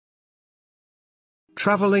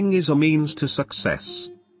Traveling is a means to success.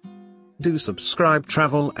 Do subscribe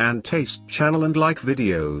Travel and Taste channel and like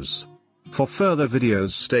videos. For further videos,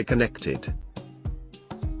 stay connected.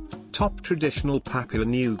 Top traditional Papua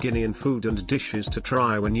New Guinean food and dishes to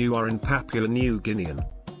try when you are in Papua New Guinea.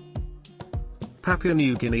 Papua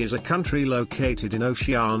New Guinea is a country located in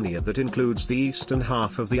Oceania that includes the eastern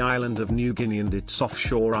half of the island of New Guinea and its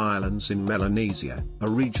offshore islands in Melanesia, a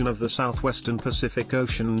region of the southwestern Pacific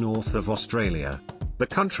Ocean north of Australia. The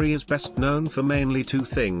country is best known for mainly two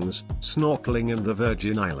things: snorkeling and the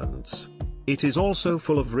Virgin Islands. It is also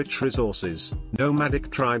full of rich resources, nomadic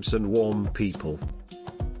tribes and warm people.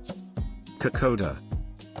 Kokoda.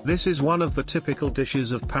 This is one of the typical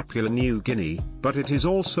dishes of Papua New Guinea, but it is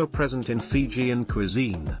also present in Fijian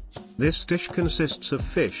cuisine. This dish consists of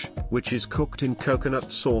fish, which is cooked in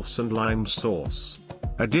coconut sauce and lime sauce.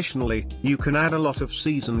 Additionally, you can add a lot of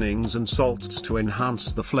seasonings and salts to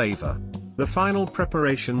enhance the flavor. The final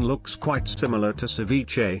preparation looks quite similar to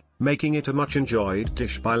ceviche, making it a much enjoyed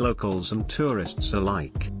dish by locals and tourists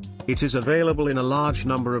alike. It is available in a large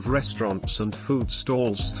number of restaurants and food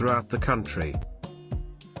stalls throughout the country.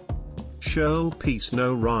 Kol Pis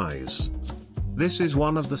No Rais. This is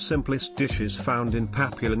one of the simplest dishes found in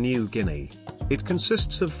Papua New Guinea. It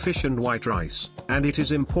consists of fish and white rice, and it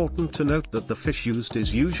is important to note that the fish used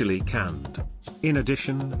is usually canned. In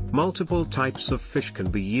addition, multiple types of fish can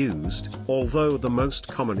be used, although the most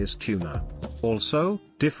common is tuna. Also,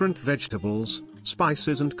 different vegetables,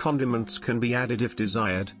 spices and condiments can be added if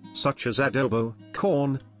desired, such as adobo,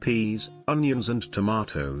 corn, peas, onions and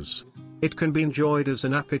tomatoes. It can be enjoyed as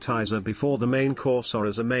an appetizer before the main course or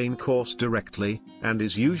as a main course directly, and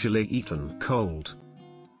is usually eaten cold.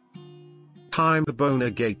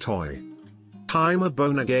 Bona Gatoi.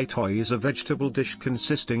 Bona Gatoi is a vegetable dish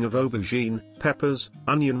consisting of aubergine, peppers,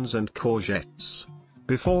 onions and courgettes.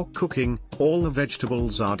 Before cooking, all the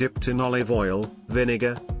vegetables are dipped in olive oil,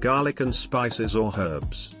 vinegar, garlic and spices or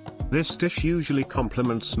herbs. This dish usually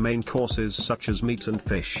complements main courses such as meat and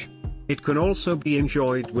fish. It can also be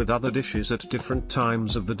enjoyed with other dishes at different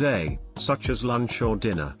times of the day, such as lunch or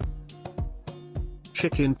dinner.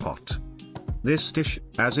 Chicken pot. This dish,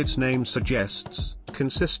 as its name suggests,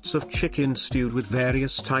 consists of chicken stewed with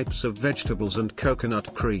various types of vegetables and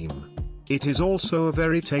coconut cream. It is also a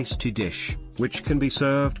very tasty dish, which can be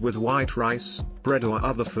served with white rice, bread or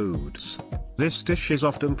other foods. This dish is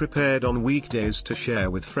often prepared on weekdays to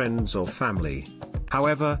share with friends or family.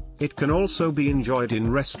 However, it can also be enjoyed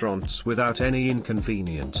in restaurants without any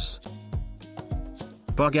inconvenience.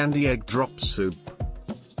 Bugandi egg drop soup.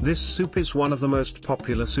 This soup is one of the most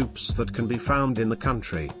popular soups that can be found in the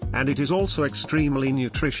country, and it is also extremely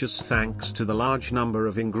nutritious thanks to the large number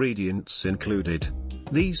of ingredients included.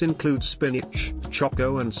 These include spinach,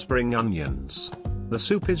 choco and spring onions. The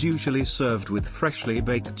soup is usually served with freshly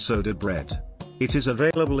baked soda bread. It is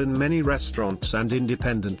available in many restaurants and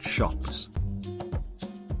independent shops.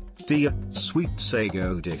 Sweet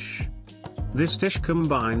sago dish. This dish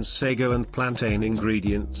combines sago and plantain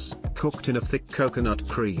ingredients, cooked in a thick coconut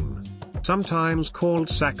cream. Sometimes called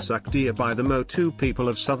Saksak by the Motu people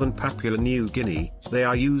of southern Papua New Guinea, they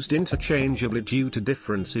are used interchangeably due to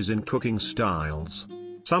differences in cooking styles.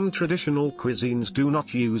 Some traditional cuisines do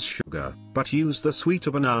not use sugar, but use the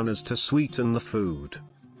sweeter bananas to sweeten the food.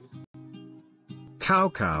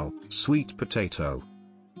 Kaukau, sweet potato.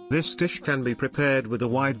 This dish can be prepared with a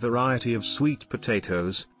wide variety of sweet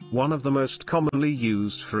potatoes. One of the most commonly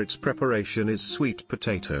used for its preparation is sweet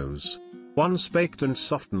potatoes. Once baked and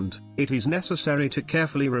softened, it is necessary to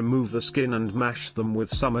carefully remove the skin and mash them with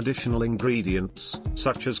some additional ingredients,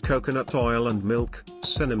 such as coconut oil and milk,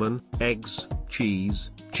 cinnamon, eggs,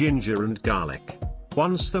 cheese, ginger and garlic.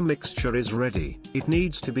 Once the mixture is ready, it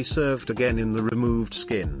needs to be served again in the removed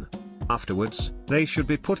skin. Afterwards, they should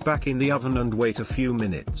be put back in the oven and wait a few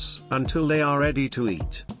minutes until they are ready to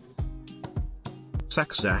eat.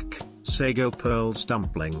 Saksak, sago pearls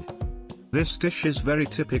dumpling. This dish is very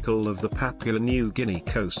typical of the Papua New Guinea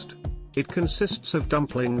coast. It consists of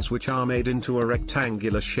dumplings which are made into a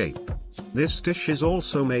rectangular shape. This dish is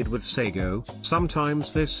also made with sago.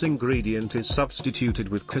 Sometimes this ingredient is substituted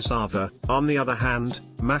with cassava. On the other hand,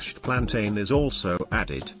 mashed plantain is also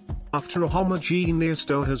added. After a homogeneous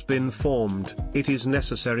dough has been formed, it is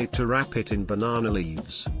necessary to wrap it in banana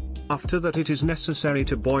leaves. After that, it is necessary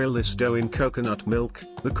to boil this dough in coconut milk.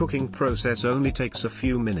 The cooking process only takes a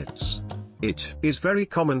few minutes. It is very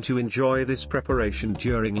common to enjoy this preparation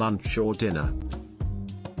during lunch or dinner.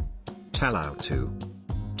 Talautu.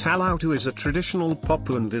 Talautu is a traditional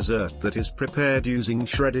Papuan dessert that is prepared using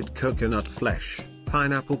shredded coconut flesh,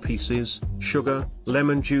 pineapple pieces, sugar,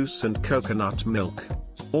 lemon juice and coconut milk.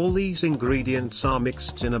 All these ingredients are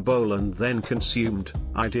mixed in a bowl and then consumed,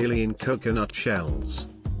 ideally in coconut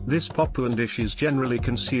shells. This Papuan dish is generally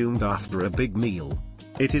consumed after a big meal.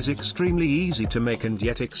 It is extremely easy to make and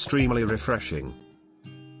yet extremely refreshing.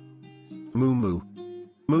 Mumu.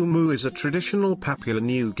 Mumu is a traditional Papua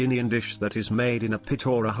New Guinean dish that is made in a pit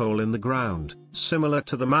or a hole in the ground, similar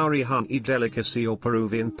to the Maori honey delicacy or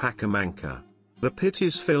Peruvian pacamanca. The pit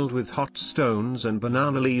is filled with hot stones and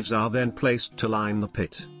banana leaves are then placed to line the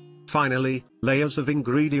pit. Finally, layers of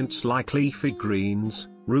ingredients like leafy greens,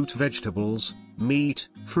 root vegetables, meat,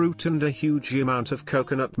 fruit and a huge amount of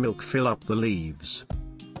coconut milk fill up the leaves.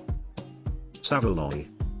 Saveloy.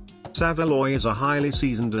 Saveloy is a highly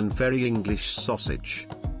seasoned and very English sausage.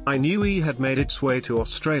 I knew he had made its way to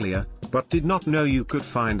Australia, but did not know you could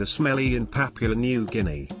find a smelly in Papua New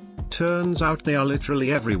Guinea. Turns out they are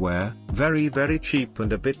literally everywhere, very cheap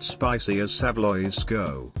and a bit spicy as Saveloys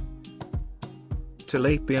go.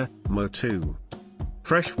 Tilapia, Motu.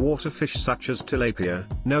 Freshwater fish such as tilapia,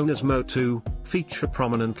 known as Motu, feature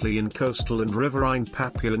prominently in coastal and riverine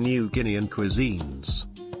Papua New Guinean cuisines.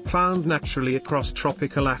 Found naturally across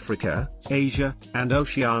tropical Africa, Asia, and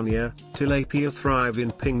Oceania, tilapia thrive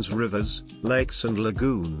in Ping's rivers, lakes and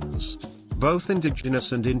lagoons. Both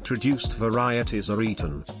indigenous and introduced varieties are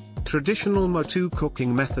eaten. Traditional Motu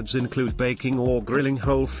cooking methods include baking or grilling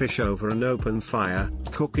whole fish over an open fire,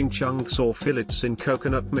 cooking chunks or fillets in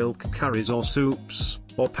coconut milk curries or soups,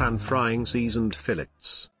 or pan-frying seasoned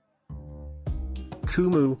fillets.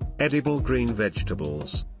 Kumu, edible green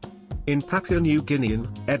vegetables. In Papua New Guinean,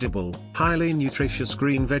 edible, highly nutritious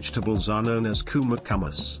green vegetables are known as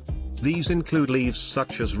kumu. These include leaves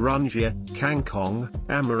such as rungia, kangkong,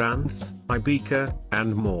 amaranth, ibeca,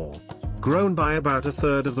 and more. Grown by about a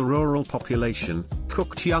third of the rural population,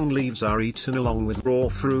 cooked young leaves are eaten along with raw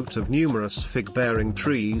fruit of numerous fig-bearing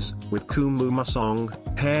trees, with kumu musong,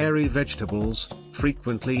 hairy vegetables,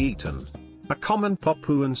 frequently eaten. A common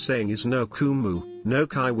Papuan saying is no kumu, no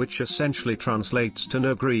kai, which essentially translates to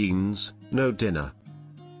no greens, no dinner.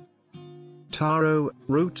 Taro,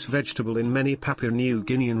 root vegetable in many Papua New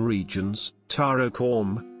Guinean regions, taro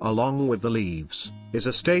corm, along with the leaves, is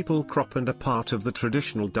a staple crop and a part of the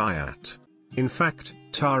traditional diet. In fact,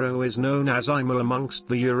 taro is known as Ima amongst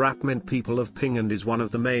the Urapmen people of Ping and is one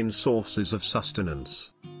of the main sources of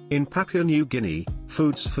sustenance. In Papua New Guinea,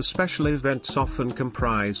 foods for special events often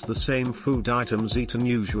comprise the same food items eaten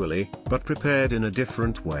usually, but prepared in a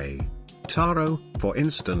different way. Taro, for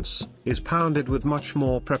instance, is pounded with much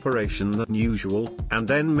more preparation than usual, and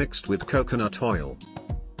then mixed with coconut oil.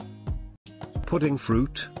 Pudding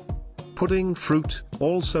fruit. Pudding fruit,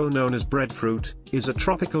 also known as breadfruit, is a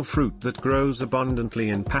tropical fruit that grows abundantly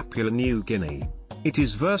in Papua New Guinea. It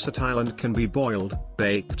is versatile and can be boiled,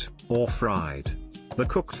 baked, or fried. The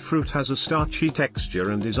cooked fruit has a starchy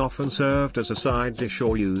texture and is often served as a side dish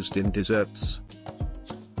or used in desserts.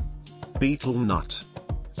 Betel nut.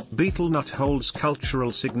 Betel nut holds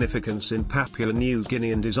cultural significance in Papua New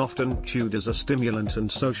Guinea and is often chewed as a stimulant and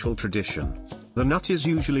social tradition. The nut is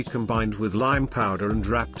usually combined with lime powder and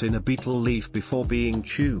wrapped in a betel leaf before being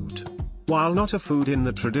chewed. While not a food in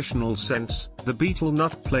the traditional sense, the betel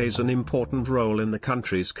nut plays an important role in the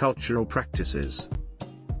country's cultural practices.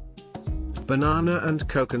 Banana and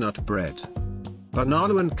coconut bread.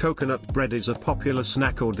 Banana and coconut bread is a popular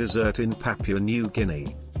snack or dessert in Papua New Guinea.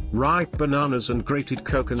 Ripe bananas and grated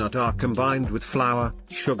coconut are combined with flour,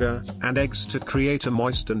 sugar, and eggs to create a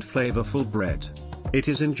moist and flavorful bread. It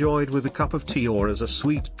is enjoyed with a cup of tea or as a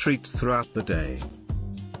sweet treat throughout the day.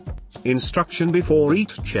 Instruction before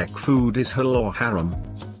eat: check food is halal or haram.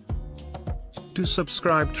 Do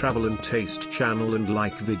subscribe Travel and Taste channel and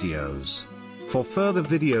like videos. For further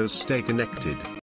videos, stay connected.